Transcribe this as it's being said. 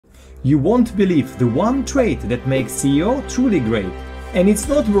You won't believe the one trait that makes CEO truly great. And it's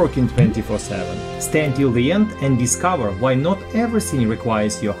not working 24/7. Stay until the end and discover why not everything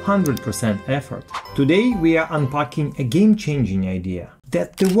requires your 100% effort. Today we are unpacking a game-changing idea.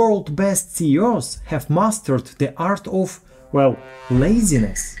 That the world's best CEOs have mastered the art of, well,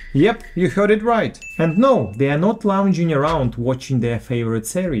 laziness. Yep, you heard it right. And no, they are not lounging around watching their favorite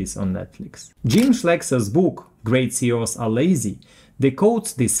series on Netflix. Jim Schleckser's book, Great CEOs Are Lazy,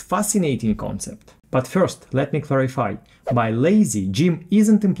 decodes this fascinating concept. But first, let me clarify. By lazy, Jim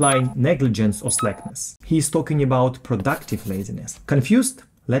isn't implying negligence or slackness. He's talking about productive laziness. Confused?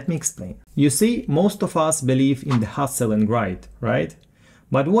 Let me explain. You see, most of us believe in the hustle and grind, right?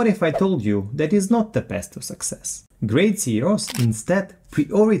 But what if I told you that is not the path to success? Great CEOs instead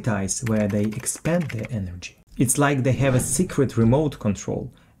prioritize where they expend their energy. It's like they have a secret remote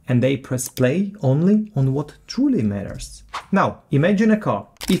control and they press play only on what truly matters. Now, imagine a car.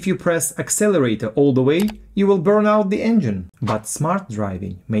 If you press accelerator all the way, you will burn out the engine. But smart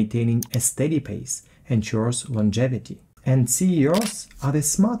driving, maintaining a steady pace, ensures longevity. And CEOs are the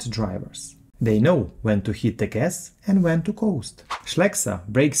smart drivers. They know when to hit the gas and when to coast. Schleckser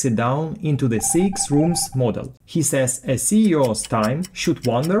breaks it down into the 6 rooms model. He says a CEO's time should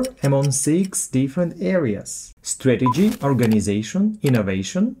wander among 6 different areas: strategy, organization,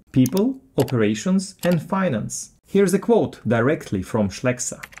 innovation, people, operations, and finance. Here's a quote directly from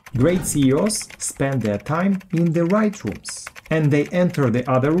Schleckser. Great CEOs spend their time in the right rooms, and they enter the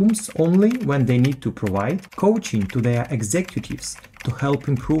other rooms only when they need to provide coaching to their executives to help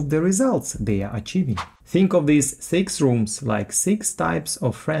improve the results they are achieving. Think of these 6 rooms like 6 types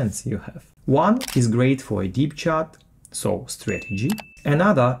of friends you have. One is great for a deep chat, so strategy.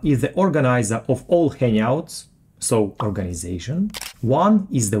 Another is the organizer of all hangouts, so organization. One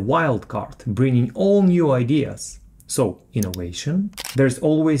is the wild card, bringing all new ideas, so innovation. There's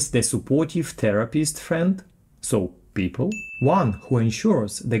always the supportive therapist friend, so people. One who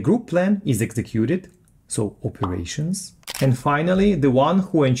ensures the group plan is executed, so operations. And finally, the one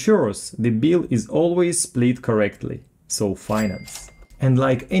who ensures the bill is always split correctly, so finance. And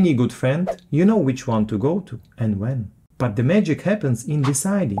like any good friend, you know which one to go to and when. But the magic happens in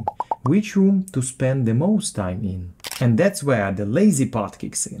deciding which room to spend the most time in. And that's where the lazy part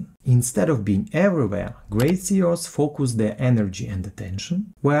kicks in. Instead of being everywhere, great CEOs focus their energy and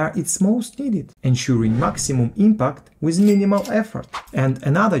attention where it's most needed, ensuring maximum impact with minimal effort. And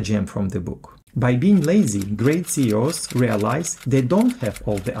another gem from the book. By being lazy, great CEOs realize they don't have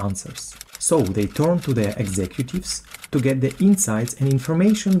all the answers. So they turn to their executives to get the insights and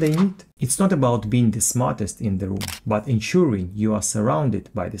information they need. It's not about being the smartest in the room, but ensuring you are surrounded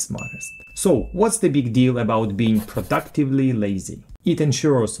by the smartest. So, what's the big deal about being productively lazy? It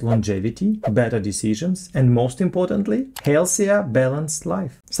ensures longevity, better decisions, and most importantly, healthier, balanced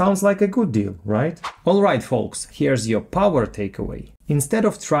life. Sounds like a good deal, right? Alright folks, here's your power takeaway. Instead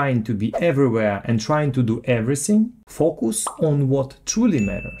of trying to be everywhere and trying to do everything, focus on what truly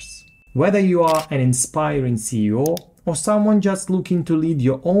matters. Whether you are an inspiring CEO or someone just looking to lead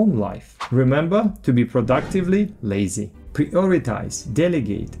your own life, remember to be productively lazy. Prioritize,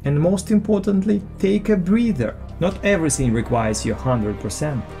 delegate, and most importantly, take a breather. Not everything requires your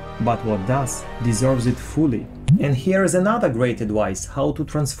 100%, but what does deserves it fully. And here is another great advice how to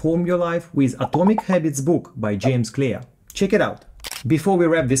transform your life with Atomic Habits book by James Clear. Check it out. Before we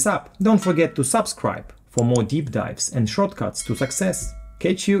wrap this up, don't forget to subscribe for more deep dives and shortcuts to success.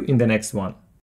 Catch you in the next one.